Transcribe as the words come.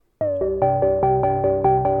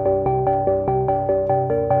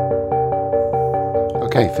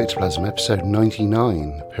Okay, Fictoplasm episode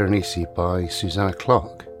 99, Piranesi by Susanna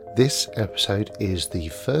Clarke. This episode is the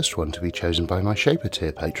first one to be chosen by my Shaper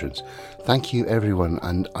tier patrons. Thank you everyone,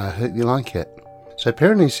 and I hope you like it. So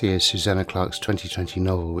Piranesi is Susanna Clarke's 2020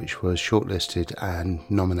 novel, which was shortlisted and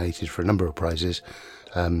nominated for a number of prizes.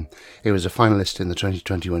 It was a finalist in the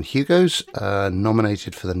 2021 Hugos,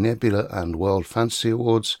 nominated for the Nebula and World Fantasy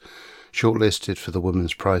Awards, shortlisted for the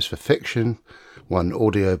Women's Prize for Fiction, won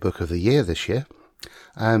Audiobook of the Year this year.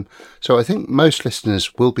 So I think most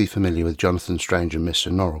listeners will be familiar with Jonathan Strange and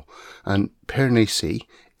Mr. Norrell, and Piranesi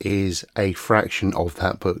is a fraction of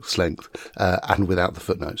that book's length, and without the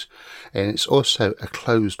footnotes. And it's also a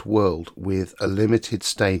closed world with a limited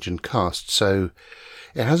stage and cast, so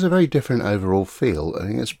it has a very different overall feel. I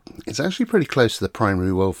think it's actually pretty close to the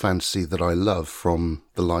primary world fantasy that I love from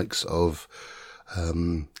the likes of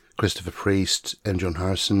Christopher Priest, M. John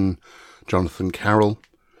Harrison, Jonathan Carroll.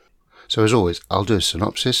 So as always, I'll do a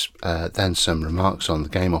synopsis, then some remarks on the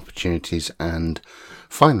game opportunities, and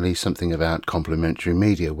finally something about complementary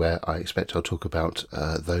media, where I expect I'll talk about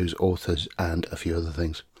those authors and a few other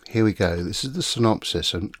things. Here we go. This is the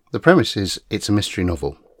synopsis, and the premise is it's a mystery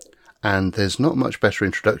novel, and there's not much better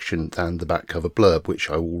introduction than the back cover blurb, which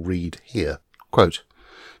I will read here. Quote,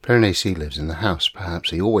 Piranesi lives in the house, perhaps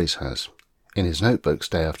he always has. In his notebooks,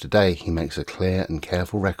 day after day, he makes a clear and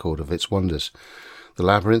careful record of its wonders. The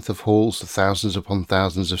labyrinth of halls, the thousands upon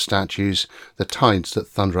thousands of statues, the tides that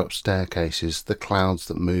thunder up staircases, the clouds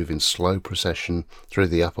that move in slow procession through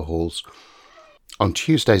the upper halls. On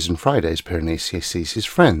Tuesdays and Fridays, Piranesi sees his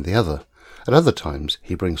friend, the other. At other times,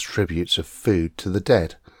 he brings tributes of food to the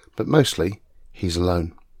dead, but mostly, he's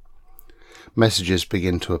alone. Messages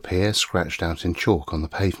begin to appear, scratched out in chalk on the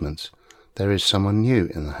pavements. There is someone new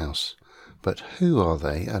in the house. But who are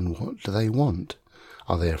they, and what do they want?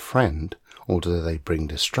 Are they a friend? Or do they bring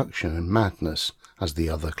destruction and madness, as the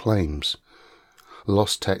other claims?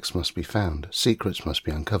 Lost texts must be found, secrets must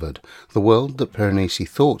be uncovered. The world that Piranesi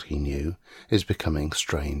thought he knew is becoming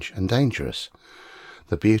strange and dangerous.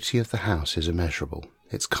 The beauty of the house is immeasurable,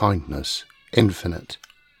 its kindness infinite.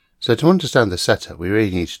 So to understand the setup, we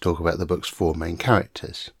really need to talk about the book's four main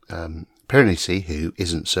characters. Piranesi, who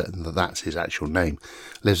isn't certain that that's his actual name,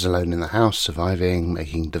 lives alone in the house, surviving,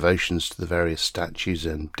 making devotions to the various statues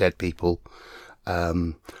and dead people,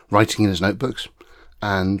 writing in his notebooks,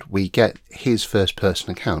 and we get his first-person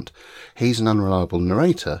account. He's an unreliable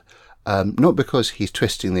narrator, not because he's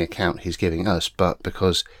twisting the account he's giving us, but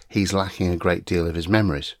because he's lacking a great deal of his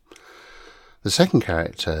memories. The second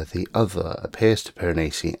character, the other, appears to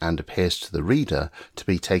Piranesi and appears to the reader to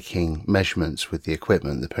be taking measurements with the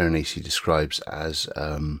equipment that Piranesi describes as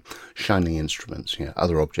shining instruments,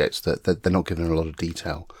 other objects that they're not given a lot of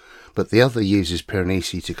detail. But the other uses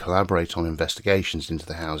Piranesi to collaborate on investigations into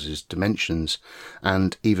the house's dimensions,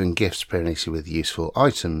 and even gifts Piranesi with useful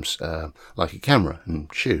items like a camera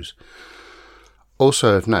and shoes.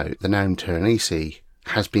 Also of note, the name Piranesi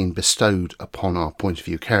has been bestowed upon our point of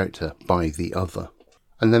view character by the other.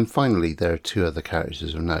 And then finally there are two other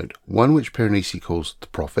characters of note. One which Piranesi calls the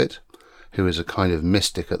Prophet, who is a kind of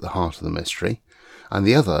mystic at the heart of the mystery, and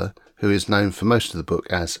the other who is known for most of the book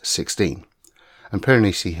as 16. And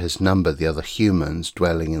Piranesi has numbered the other humans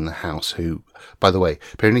dwelling in the house who, by the way,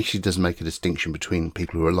 Piranesi doesn't make a distinction between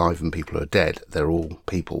people who are alive and people who are dead. They're all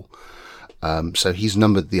people. So he's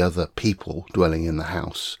numbered the other people dwelling in the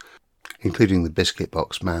house, including the Biscuit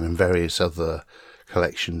Box Man and various other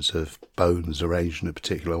collections of bones arranged in a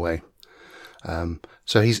particular way.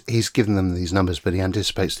 So he's given them these numbers, but he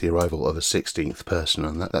anticipates the arrival of a 16th person,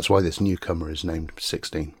 and that's why this newcomer is named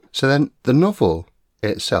 16. So then the novel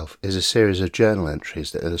itself is a series of journal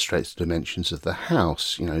entries that illustrates the dimensions of the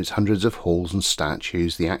house. It's hundreds of halls and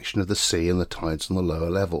statues, the action of the sea and the tides on the lower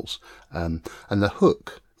levels. And the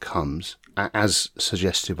hook comes, as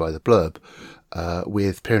suggested by the blurb,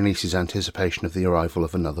 with Piranesi's anticipation of the arrival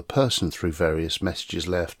of another person through various messages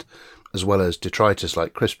left, as well as detritus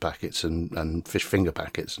like crisp packets and fish finger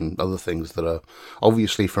packets and other things that are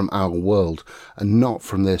obviously from our world and not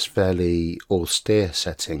from this fairly austere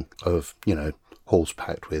setting of, halls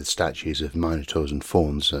packed with statues of minotaurs and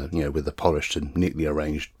fauns, with the polished and neatly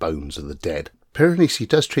arranged bones of the dead. Piranesi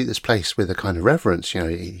does treat this place with a kind of reverence.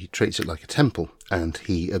 He treats it like a temple, and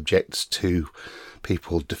he objects to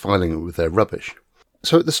people defiling it with their rubbish.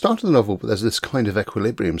 So at the start of the novel, there's this kind of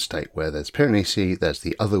equilibrium state where there's Piranesi, there's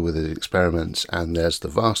the other with his experiments, and there's the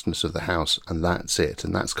vastness of the house, and that's it.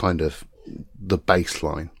 And that's kind of the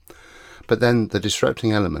baseline. But then the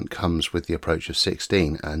disrupting element comes with the approach of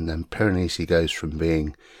 16, and then Piranesi goes from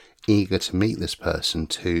being eager to meet this person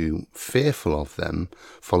to fearful of them,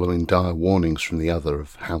 following dire warnings from the other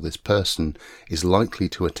of how this person is likely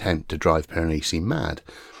to attempt to drive Piranesi mad.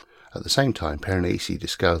 At the same time, Piranesi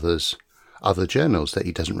discovers other journals that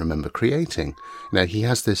he doesn't remember creating. He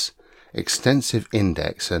has this extensive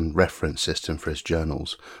index and reference system for his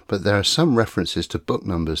journals, but there are some references to book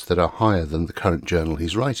numbers that are higher than the current journal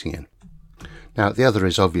he's writing in. Now, the other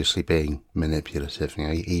is obviously being manipulative.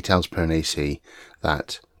 He tells Piranesi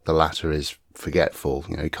that the latter is forgetful.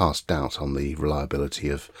 He casts doubt on the reliability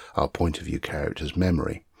of our point of view character's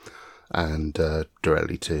memory, and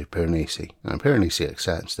directly to Piranesi. And Piranesi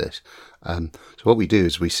accepts this. So what we do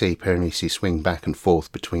is we see Piranesi swing back and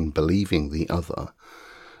forth between believing the other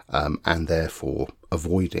and therefore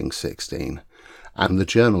avoiding 16, and the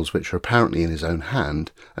journals which are apparently in his own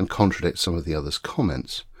hand and contradict some of the other's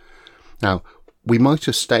comments. Now, we might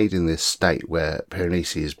have stayed in this state where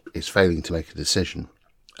Piranesi is failing to make a decision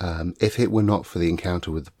if it were not for the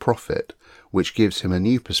encounter with the prophet, which gives him a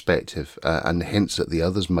new perspective and hints at the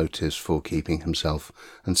other's motives for keeping himself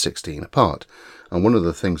and 16 apart. And one of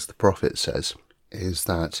the things the prophet says is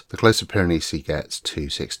that the closer Piranesi gets to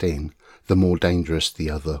 16, the more dangerous the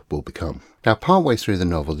other will become. Now, partway through the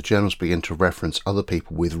novel, the journals begin to reference other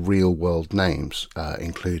people with real-world names,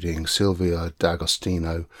 including Silvia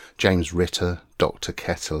D'Agostino, James Ritter, Dr.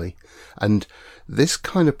 Ketterley, and this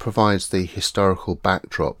kind of provides the historical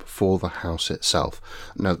backdrop for the house itself.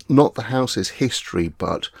 Now, not the house's history,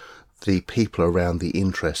 but the people around the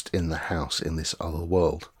interest in the house in this other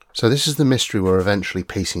world. So this is the mystery we're eventually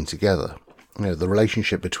piecing together. The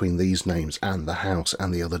relationship between these names and the house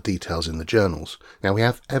and the other details in the journals. Now, we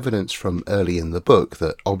have evidence from early in the book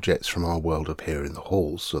that objects from our world appear in the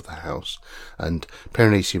halls of the house, and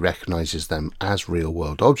Piranesi recognises them as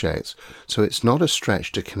real-world objects, so it's not a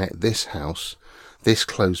stretch to connect this house, this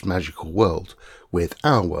closed magical world, with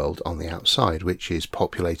our world on the outside, which is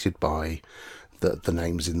populated by the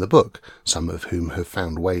names in the book, some of whom have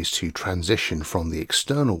found ways to transition from the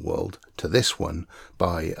external world to this one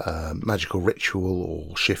by magical ritual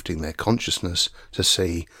or shifting their consciousness to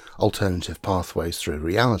see alternative pathways through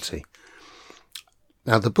reality.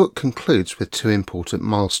 Now, the book concludes with two important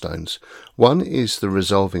milestones. One is the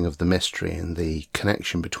resolving of the mystery and the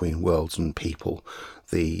connection between worlds and people,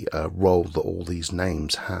 the role that all these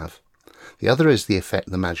names have. The other is the effect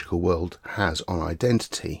the magical world has on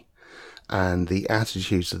identity, and the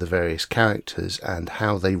attitudes of the various characters and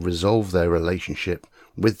how they resolve their relationship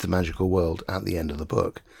with the magical world at the end of the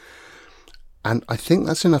book. And I think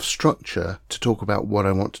that's enough structure to talk about what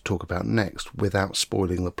I want to talk about next without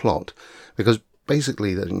spoiling the plot, because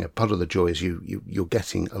basically part of the joy is you're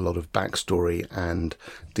getting a lot of backstory and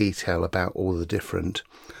detail about all the different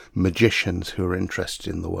magicians who are interested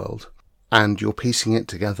in the world, and you're piecing it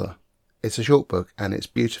together. It's a short book, and it's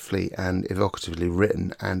beautifully and evocatively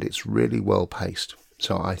written, and it's really well paced.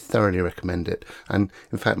 So I thoroughly recommend it. And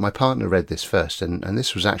in fact, my partner read this first, and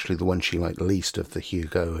this was actually the one she liked least of the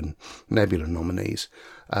Hugo and Nebula nominees.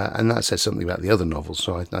 And that says something about the other novels,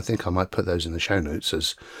 so I think I might put those in the show notes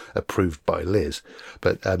as approved by Liz.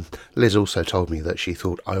 But Liz also told me that she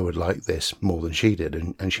thought I would like this more than she did,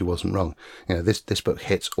 and she wasn't wrong. This book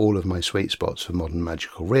hits all of my sweet spots for modern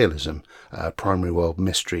magical realism, primary world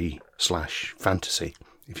mystery / fantasy,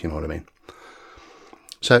 if you know what I mean.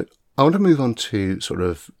 So I want to move on to sort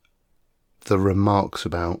of the remarks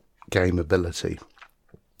about gameability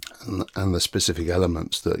and the specific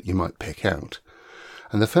elements that you might pick out.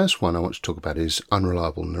 And the first one I want to talk about is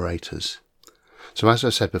unreliable narrators. So as I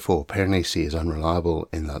said before, Piranesi is unreliable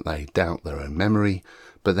in that they doubt their own memory,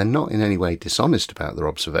 but they're not in any way dishonest about their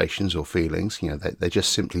observations or feelings. They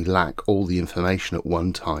just simply lack all the information at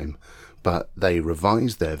one time, but they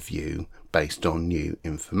revise their view based on new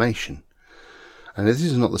information. And this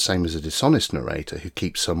is not the same as a dishonest narrator who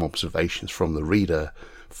keeps some observations from the reader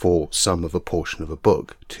for some of a portion of a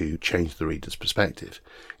book to change the reader's perspective.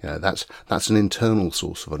 That's an internal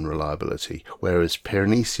source of unreliability, whereas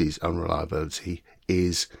Piranesi's unreliability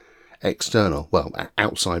is external,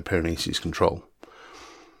 outside Piranesi's control.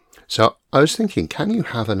 So I was thinking, can you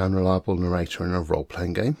have an unreliable narrator in a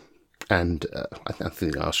role-playing game? And I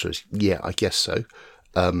think the answer is, yeah, I guess so.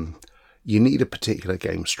 You need a particular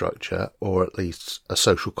game structure, or at least a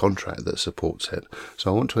social contract that supports it.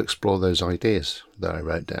 So I want to explore those ideas that I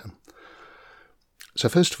wrote down. So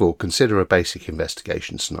first of all, consider a basic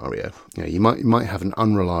investigation scenario. You might have an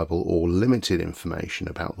unreliable or limited information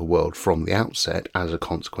about the world from the outset as a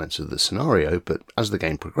consequence of the scenario, but as the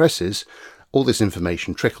game progresses, all this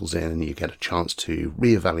information trickles in and you get a chance to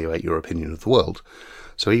reevaluate your opinion of the world.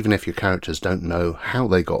 So even if your characters don't know how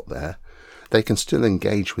they got there, they can still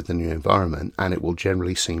engage with the new environment and it will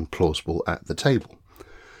generally seem plausible at the table.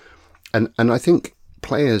 And I think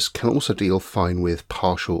players can also deal fine with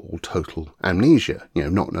partial or total amnesia,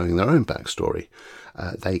 not knowing their own backstory.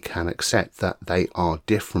 They can accept that they are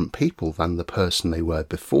different people than the person they were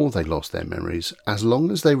before they lost their memories, as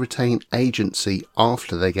long as they retain agency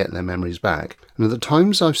after they get their memories back. And at the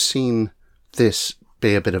times I've seen this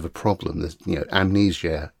be a bit of a problem,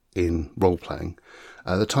 amnesia in role-playing,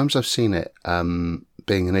 the times I've seen it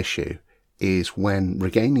being an issue is when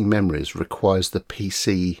regaining memories requires the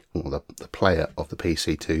PC, or the player of the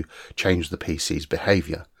PC, to change the PC's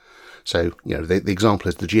behaviour. So, the example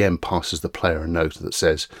is the GM passes the player a note that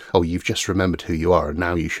says, oh, you've just remembered who you are and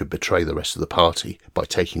now you should betray the rest of the party by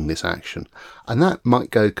taking this action. And that might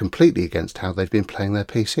go completely against how they've been playing their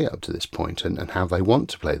PC up to this point and how they want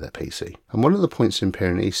to play their PC. And one of the points in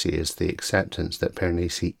Piranesi is the acceptance that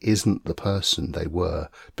Piranesi isn't the person they were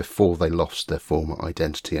before they lost their former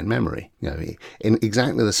identity and memory. In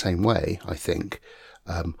exactly the same way, I think,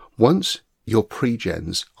 once your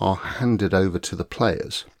pre-gens are handed over to the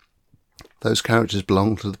players, those characters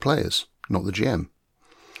belong to the players, not the GM.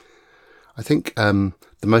 I think the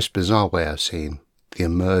most bizarre way I've seen the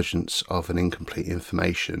emergence of an incomplete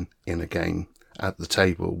information in a game at the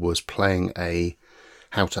table was playing a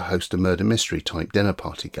how to host a murder mystery type dinner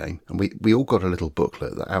party game. And we all got a little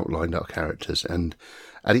booklet that outlined our characters, and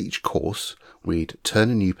at each course we'd turn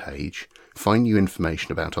a new page, find new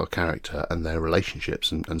information about our character and their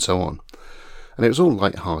relationships and so on. And it was all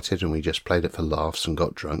light-hearted and we just played it for laughs and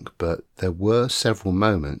got drunk, but there were several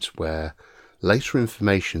moments where later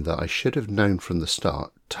information that I should have known from the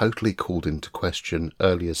start totally called into question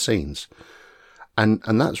earlier scenes. And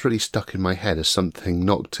that's really stuck in my head as something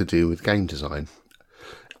not to do with game design.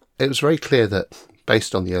 It was very clear that,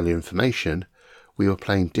 based on the earlier information, we were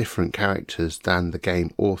playing different characters than the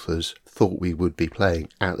game authors thought we would be playing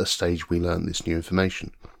at the stage we learned this new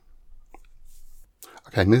information.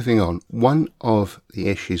 Okay, moving on. One of the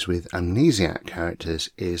issues with amnesiac characters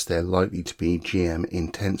is they're likely to be GM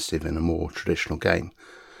intensive in a more traditional game.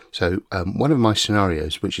 So one of my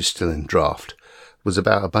scenarios, which is still in draft, was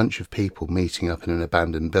about a bunch of people meeting up in an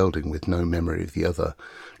abandoned building with no memory of the other,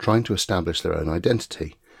 trying to establish their own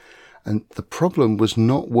identity. And the problem was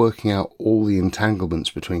not working out all the entanglements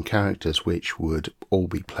between characters which would all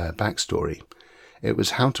be player backstory. It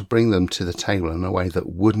was how to bring them to the table in a way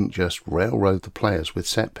that wouldn't just railroad the players with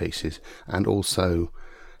set pieces, and also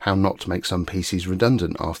how not to make some pieces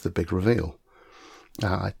redundant after the big reveal.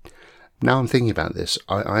 Now I'm thinking about this,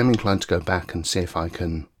 I'm inclined to go back and see if I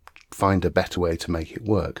can find a better way to make it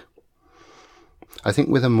work. I think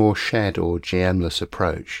with a more shared or GM-less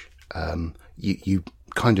approach, you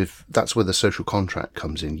kind of, that's where the social contract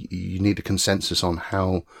comes in. You need a consensus on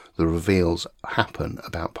how the reveals happen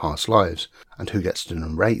about past lives and who gets to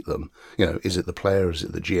narrate them. Is it the player, is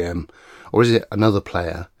it the GM, or is it another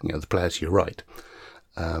player, the player to your right?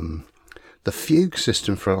 The fugue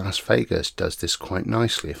system for Las Vegas does this quite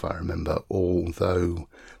nicely, if I remember, although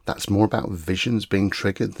that's more about visions being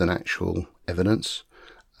triggered than actual evidence.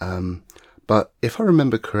 But if I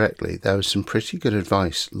remember correctly, there was some pretty good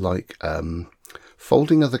advice, like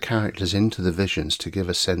folding other characters into the visions to give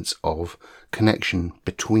a sense of connection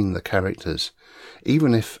between the characters.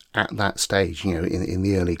 Even if at that stage, in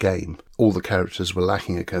the early game, all the characters were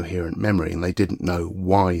lacking a coherent memory and they didn't know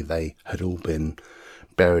why they had all been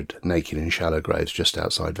buried naked in shallow graves just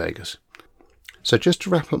outside Vegas. So just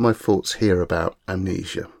to wrap up my thoughts here about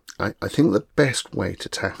amnesia, I think the best way to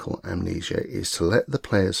tackle amnesia is to let the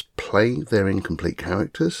players play their incomplete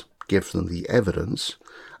characters, give them the evidence,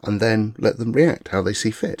 and then let them react how they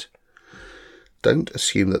see fit. Don't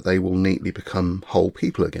assume that they will neatly become whole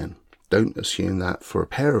people again. Don't assume that for a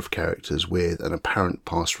pair of characters with an apparent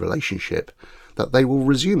past relationship, that they will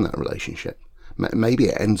resume that relationship. Maybe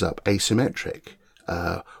it ends up asymmetric,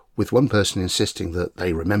 with one person insisting that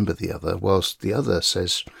they remember the other, whilst the other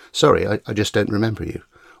says, sorry, I just don't remember you,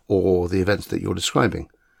 or the events that you're describing.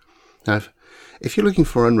 Now, if you're looking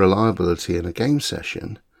for unreliability in a game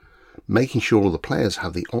session, making sure all the players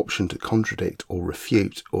have the option to contradict or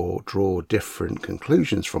refute or draw different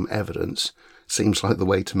conclusions from evidence seems like the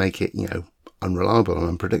way to make it, unreliable and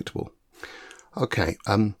unpredictable. Okay,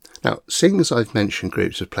 now, seeing as I've mentioned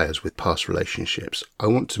groups of players with past relationships, I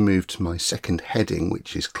want to move to my second heading,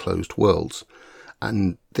 which is closed worlds.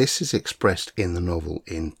 And this is expressed in the novel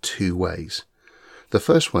in two ways. The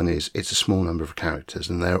first one is it's a small number of characters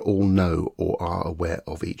and they all know or are aware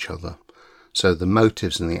of each other. So the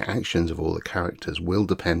motives and the actions of all the characters will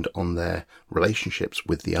depend on their relationships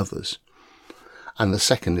with the others. And the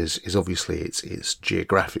second is obviously it's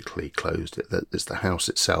geographically closed. It's the house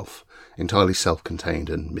itself. entirely self-contained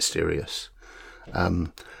and mysterious.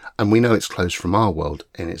 And we know it's closed from our world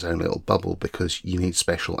in its own little bubble because you need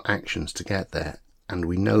special actions to get there. And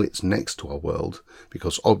we know it's next to our world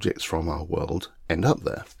because objects from our world end up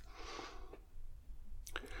there.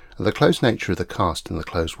 And the closed nature of the cast and the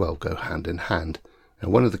closed world go hand in hand.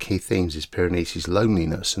 And one of the key themes is Piranesi's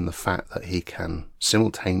loneliness and the fact that he can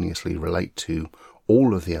simultaneously relate to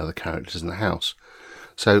all of the other characters in the house.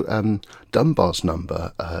 So Dunbar's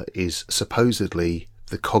number is supposedly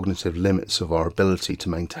the cognitive limits of our ability to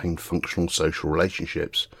maintain functional social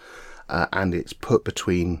relationships, and it's put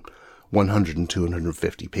between 100 and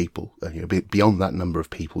 250 people. Beyond that number of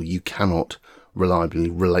people, you cannot reliably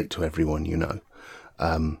relate to everyone you know.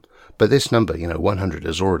 But this number, 100,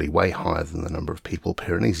 is already way higher than the number of people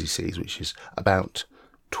Piranesi sees, which is about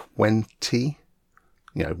 20,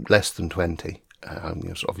 less than 20.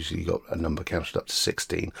 So obviously you've got a number counted up to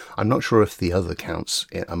 16. I'm not sure if the other counts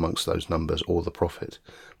amongst those numbers or the prophet,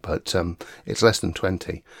 but it's less than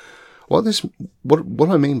 20. What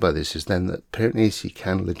I mean by this is then that Piranesi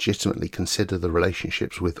can legitimately consider the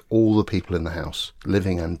relationships with all the people in the house,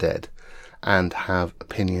 living and dead, and have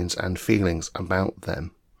opinions and feelings about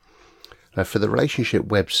them. Now, for the relationship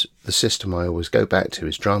webs, the system I always go back to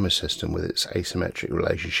is drama system with its asymmetric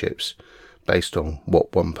relationships based on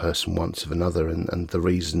what one person wants of another and the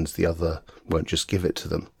reasons the other won't just give it to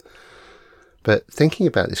them. But thinking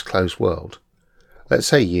about this closed world, let's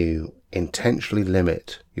say you intentionally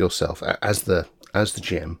limit yourself as the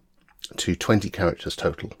GM to 20 characters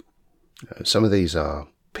total. Some of these are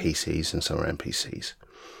PCs and some are NPCs.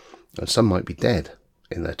 And some might be dead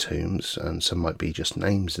in their tombs, and some might be just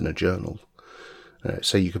names in a journal.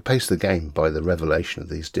 So you could pace the game by the revelation of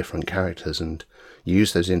these different characters and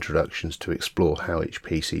use those introductions to explore how each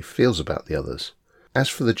PC feels about the others. As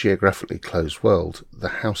for the geographically closed world, the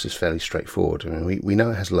house is fairly straightforward. We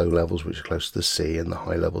know it has low levels which are close to the sea and the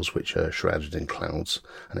high levels which are shrouded in clouds,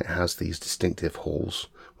 and it has these distinctive halls,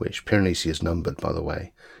 which Piranesi has numbered, by the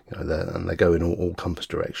way, and they go in all compass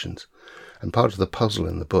directions. And part of the puzzle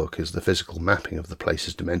in the book is the physical mapping of the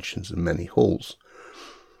place's dimensions and many halls.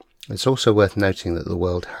 It's also worth noting that the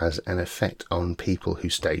world has an effect on people who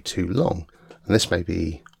stay too long, and this may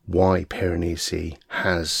be why Piranesi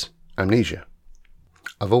has amnesia.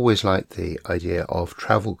 I've always liked the idea of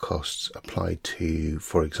travel costs applied to,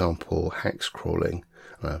 for example, hex crawling.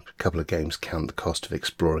 A couple of games count the cost of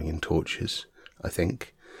exploring in torches, I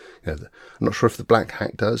think. I'm not sure if the Black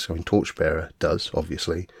Hack does. Torchbearer does,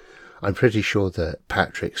 obviously. I'm pretty sure that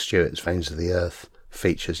Patrick Stewart's Veins of the Earth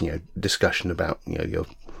features, discussion about, the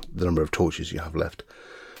number of torches you have left.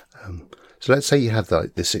 So let's say you have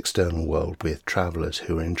this external world with travellers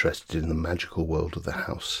who are interested in the magical world of the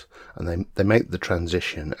house, and they make the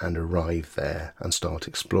transition and arrive there and start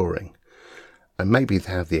exploring. And maybe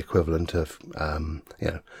they have the equivalent of,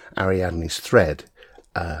 Ariadne's thread,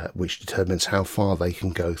 which determines how far they can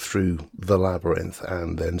go through the labyrinth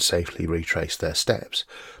and then safely retrace their steps.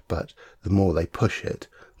 But the more they push it,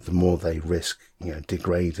 the more they risk,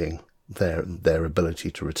 degrading their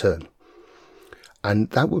ability to return. And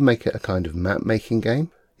that would make it a kind of map-making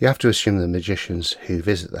game. You have to assume the magicians who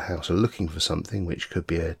visit the house are looking for something, which could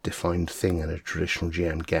be a defined thing in a traditional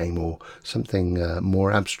GM game or something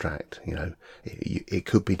more abstract. It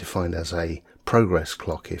could be defined as a progress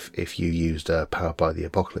clock if you used a Powered by the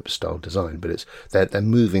Apocalypse style design, but they're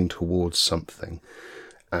moving towards something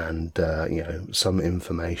and some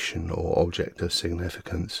information or object of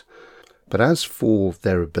significance. But as for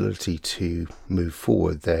their ability to move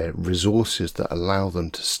forward, their resources that allow them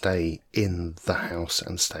to stay in the house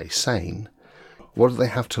and stay sane, what do they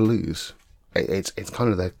have to lose? It's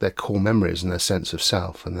kind of their core memories and their sense of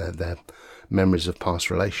self and their memories of past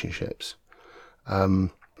relationships.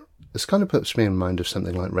 This kind of puts me in mind of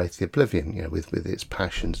something like Wraith the Oblivion, with its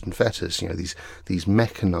passions and fetters, these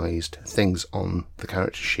mechanized things on the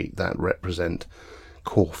character sheet that represent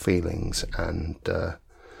core feelings and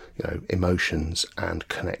emotions and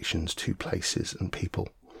connections to places and people.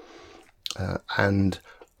 And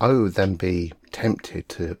I would then be tempted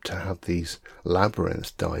to have these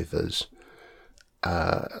labyrinth divers,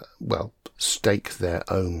 stake their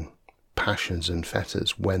own passions and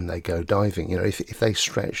fetters when they go diving. If they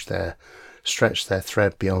stretch their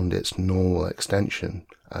thread beyond its normal extension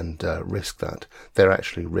and risk that, they're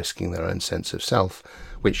actually risking their own sense of self,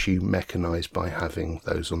 which you mechanize by having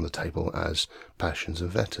those on the table as passions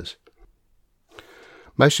and fetters.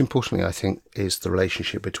 Most importantly, I think, is the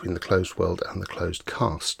relationship between the closed world and the closed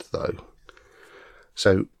cast, though.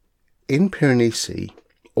 So, in Piranesi,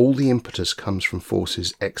 all the impetus comes from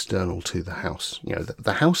forces external to the house.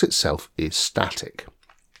 The house itself is static.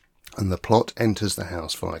 and the plot enters the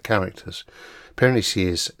house via characters. Piranesi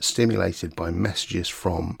is stimulated by messages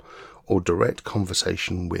from or direct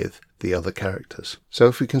conversation with the other characters. So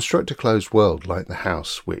if we construct a closed world like the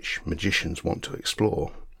house, which magicians want to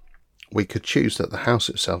explore, we could choose that the house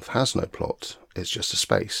itself has no plot, it's just a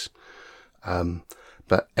space.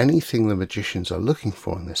 But anything the magicians are looking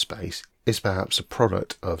for in this space is perhaps a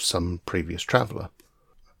product of some previous traveller.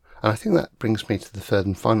 And I think that brings me to the third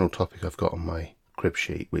and final topic I've got on my crib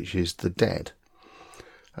sheet, which is the dead.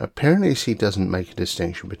 Piranesi doesn't make a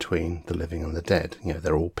distinction between the living and the dead.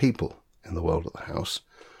 They're all people in the world of the house.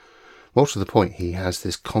 More to the point, he has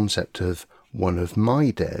this concept of one of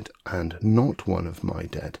my dead and not one of my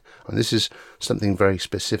dead. And this is something very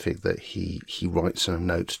specific that he writes in a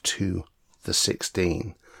note to the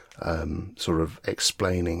 16, sort of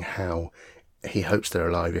explaining how he hopes they're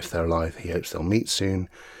alive. If they're alive, he hopes they'll meet soon.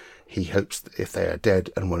 He hopes if they are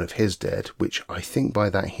dead and one of his dead, which I think by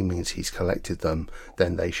that he means he's collected them,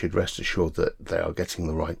 then they should rest assured that they are getting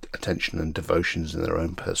the right attention and devotions in their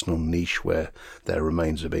own personal niche where their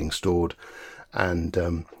remains are being stored.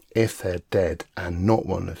 And if they're dead and not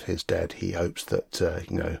one of his dead, he hopes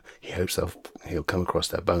that he hopes he'll come across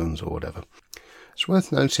their bones or whatever. It's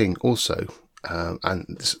worth noting also, and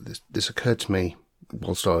this occurred to me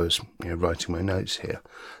whilst I was writing my notes here,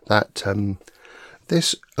 that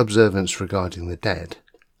this observance regarding the dead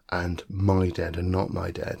and my dead and not my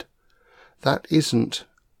dead, that isn't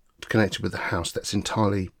connected with the house. That's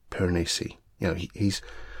entirely Piranesi. He's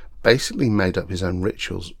basically made up his own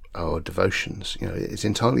rituals or devotions. It's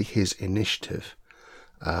entirely his initiative.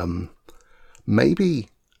 Maybe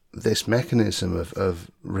this mechanism of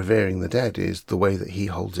revering the dead is the way that he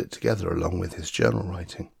holds it together along with his journal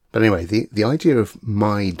writing. But anyway, the idea of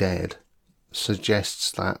my dead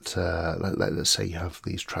suggests that, let's say you have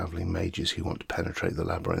these travelling mages who want to penetrate the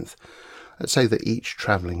labyrinth. Let's say that each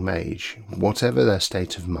travelling mage, whatever their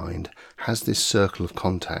state of mind, has this circle of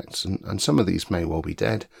contacts, and some of these may well be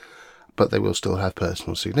dead, but they will still have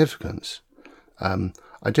personal significance. I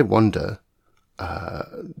did wonder,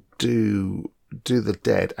 do the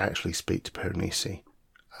dead actually speak to Piranesi?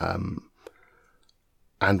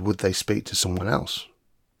 And would they speak to someone else?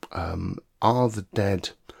 Are the dead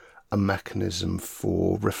a mechanism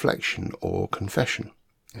for reflection or confession?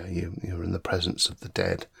 You're in the presence of the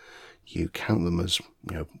dead. You count them as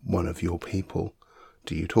one of your people.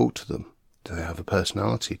 Do you talk to them? Do they have a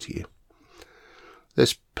personality to you?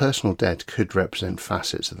 This personal dead could represent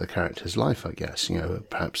facets of the character's life, I guess.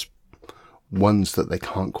 Perhaps ones that they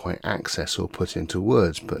can't quite access or put into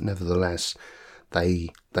words, but nevertheless, they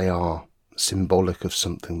are symbolic of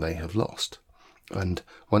something they have lost. And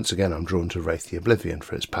once again, I'm drawn to Wraith the Oblivion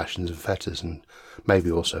for its passions and fetters, and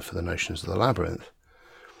maybe also for the notions of the labyrinth.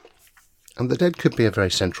 And the dead could be a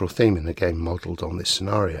very central theme in a game modelled on this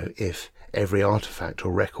scenario if every artefact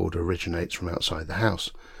or record originates from outside the house.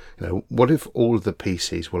 What if all of the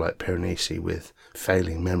PCs were like Piranesi with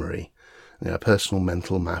failing memory, a personal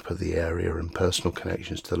mental map of the area and personal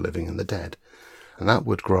connections to the living and the dead? And that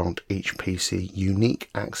would grant each PC unique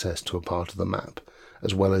access to a part of the map,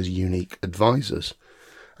 as well as unique advisors,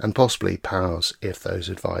 and possibly powers if those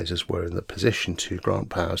advisors were in the position to grant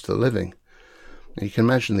powers to the living. You can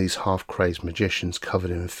imagine these half-crazed magicians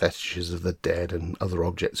covered in fetishes of the dead and other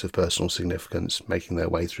objects of personal significance making their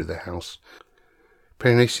way through the house.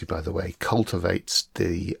 Piranesi, by the way, cultivates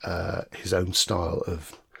his own style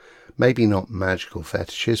of maybe not magical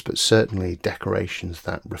fetishes, but certainly decorations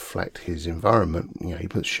that reflect his environment. He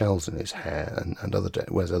puts shells in his hair and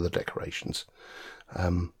wears other decorations.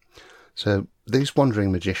 So these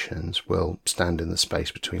wandering magicians will stand in the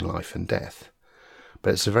space between life and death,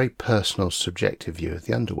 but it's a very personal, subjective view of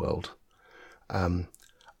the underworld.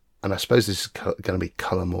 And I suppose this is going to be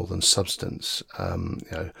colour more than substance.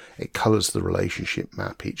 It colours the relationship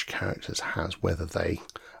map each character has, whether they,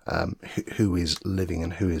 who is living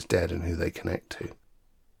and who is dead and who they connect to.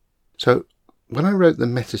 So when I wrote the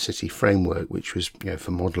Metacity framework, which was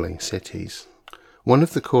for modelling cities, one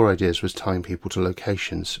of the core ideas was tying people to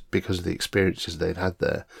locations because of the experiences they'd had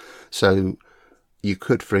there. So you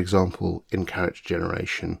could, for example, in character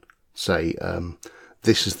generation, say,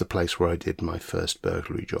 this is the place where I did my first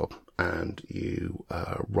burglary job, and you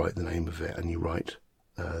write the name of it, and you write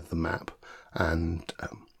the map, and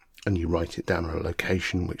you write it down on a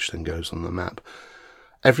location, which then goes on the map.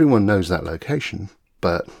 Everyone knows that location,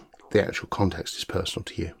 but the actual context is personal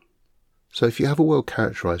to you. So if you have a world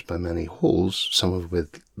characterised by many halls, some of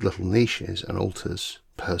with little niches and altars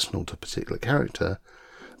personal to a particular character,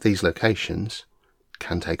 these locations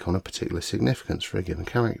can take on a particular significance for a given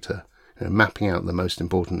character. Mapping out the most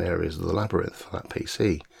important areas of the labyrinth for that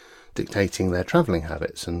PC dictating their travelling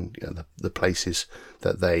habits and the places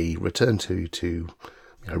that they return to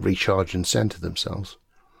recharge and centre themselves.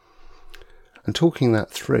 And talking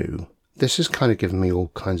that through, this has kind of given me all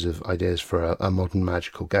kinds of ideas for a modern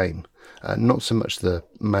magical game. Not so much the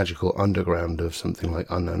magical underground of something like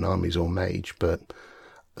Unknown Armies or Mage, but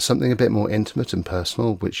something a bit more intimate and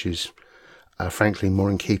personal, which is frankly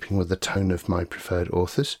more in keeping with the tone of my preferred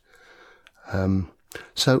authors.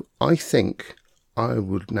 So I think I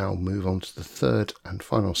would now move on to the third and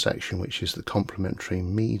final section, which is the complementary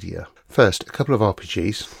media. First, a couple of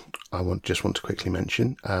RPGs I just want to quickly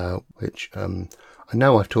mention, which I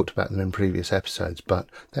know I've talked about them in previous episodes, but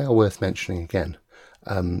they are worth mentioning again.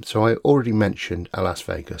 So I already mentioned Las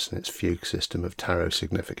Vegas and its fugue system of tarot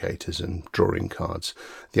significators and drawing cards.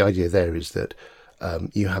 The idea there is that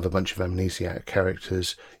you have a bunch of amnesiac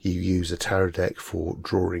characters, you use a tarot deck for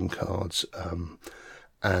drawing cards,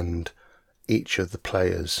 and each of the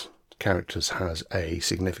players' characters has a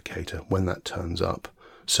significator. When that turns up,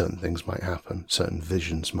 certain things might happen, certain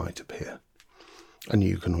visions might appear. And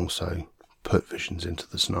you can also put visions into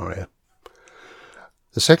the scenario.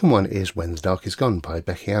 The second one is When the Dark is Gone by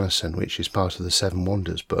Becky Allison, which is part of the Seven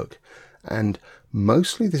Wonders book. And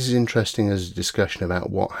mostly this is interesting as a discussion about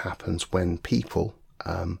what happens when people,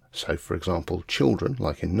 so for example children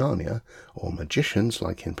like in Narnia, or magicians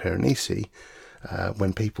like in Piranesi,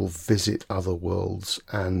 when people visit other worlds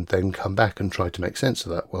and then come back and try to make sense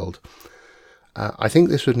of that world. I think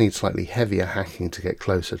this would need slightly heavier hacking to get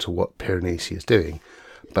closer to what Piranesi is doing,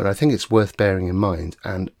 but I think it's worth bearing in mind,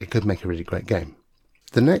 and it could make a really great game.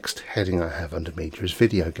 The next heading I have under media is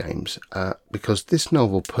video games, because this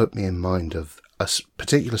novel put me in mind of a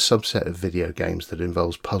particular subset of video games that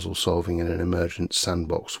involves puzzle solving in an emergent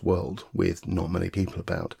sandbox world with not many people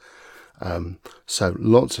about. So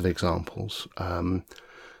lots of examples.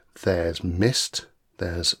 There's Myst,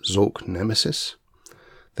 there's Zork Nemesis,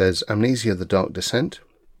 there's Amnesia the Dark Descent,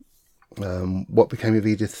 What Became of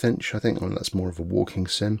Edith Finch, I think, that's more of a walking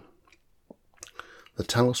sim. The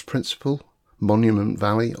Talos Principle, Monument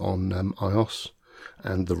Valley on iOS,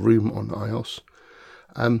 and The Room on iOS.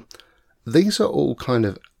 These are all kind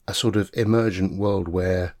of a sort of emergent world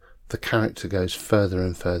where the character goes further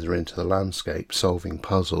and further into the landscape, solving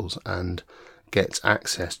puzzles, and gets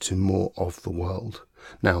access to more of the world.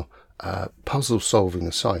 Now, puzzle solving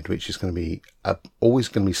aside, which is going to be always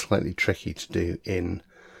going to be slightly tricky to do in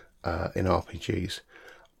RPGs,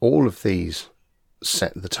 all of these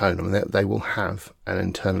set the tone. I mean, they will have an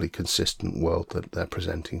internally consistent world that they're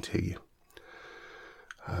presenting to you.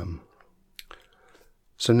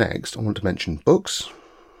 So next, I want to mention books.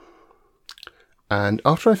 And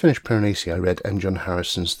after I finished Piranesi, I read M. John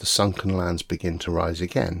Harrison's The Sunken Lands Begin to Rise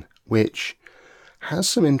Again, which has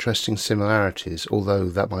some interesting similarities, although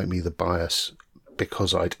that might be the bias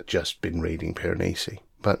because I'd just been reading Piranesi.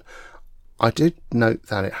 But I did note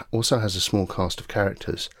that it also has a small cast of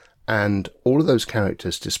characters, and all of those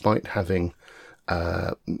characters, despite having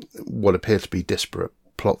what appear to be disparate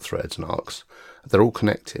plot threads and arcs, they're all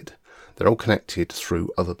connected. They're all connected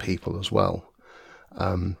through other people as well.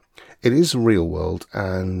 It is a real world,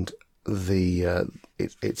 and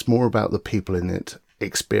it's more about the people in it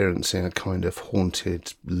experiencing a kind of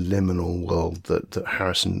haunted, liminal world that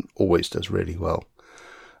Harrison always does really well.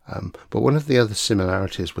 But one of the other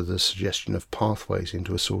similarities was the suggestion of pathways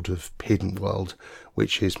into a sort of hidden world,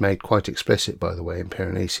 which is made quite explicit, by the way, in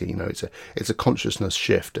Piranesi. It's a consciousness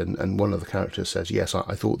shift, and one of the characters says, yes,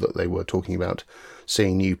 I thought that they were talking about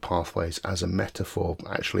seeing new pathways as a metaphor.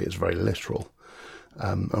 Actually, it's very literal.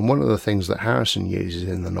 And one of the things that Harrison uses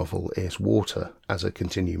in the novel is water as a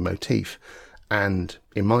continued motif. And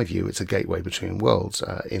in my view, it's a gateway between worlds.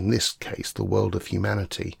 In this case, the world of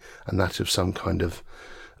humanity and that of some kind of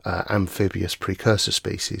amphibious precursor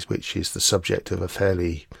species, which is the subject of a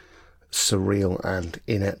fairly surreal and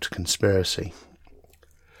inept conspiracy.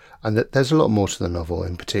 And there's a lot more to the novel,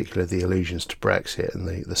 in particular the allusions to Brexit and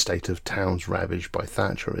the state of towns ravaged by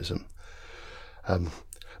Thatcherism.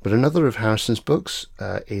 But another of Harrison's books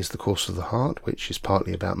is The Course of the Heart, which is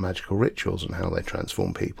partly about magical rituals and how they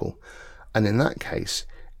transform people. And in that case,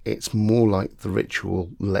 it's more like the ritual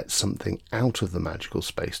lets something out of the magical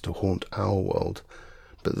space to haunt our world,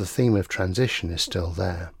 but the theme of transition is still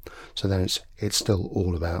there. So then it's still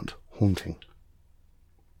all about haunting.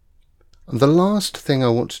 And the last thing I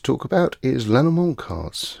want to talk about is Lenormand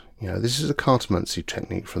cards. This is a cartomancy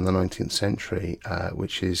technique from the 19th century,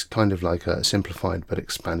 which is kind of like a simplified but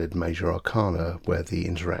expanded major arcana, where the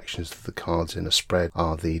interactions of the cards in a spread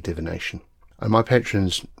are the divination. And my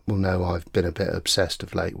patrons will know I've been a bit obsessed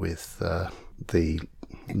of late with the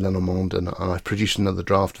Lenormand, and I've produced another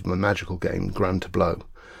draft of my magical game, Grand Tableau,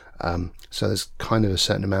 So there's kind of a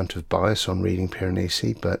certain amount of bias on reading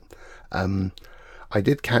Piranesi, but I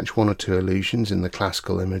did catch one or two allusions in the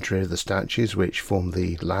classical imagery of the statues, which form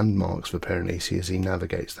the landmarks for Piranesi as he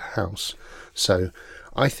navigates the house. So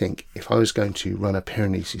I think if I was going to run a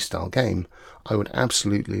Piranesi style game, I would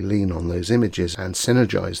absolutely lean on those images and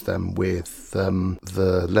synergize them with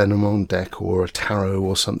the Lenormand deck or a tarot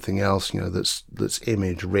or something else, that's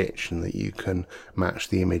image rich, and that you can match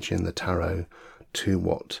the image in the tarot to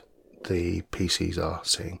what the PCs are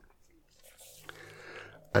seeing.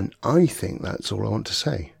 And I think that's all I want to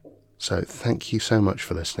say. So thank you so much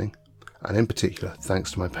for listening. And in particular,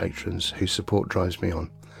 thanks to my patrons whose support drives me on.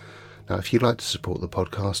 Now, if you'd like to support the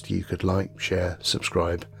podcast, you could like, share,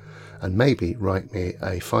 subscribe, and maybe write me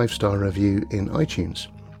a 5-star review in iTunes.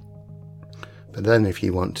 But then if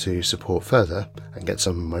you want to support further and get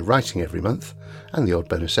some of my writing every month and the odd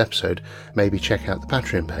bonus episode, maybe check out the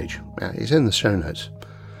Patreon page. It's in the show notes.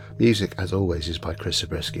 Music, as always, is by Chris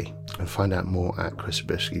Zabriskie, and find out more at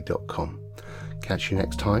chriszabriskie.com. Catch you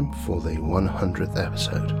next time for the 100th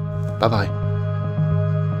episode. Bye-bye.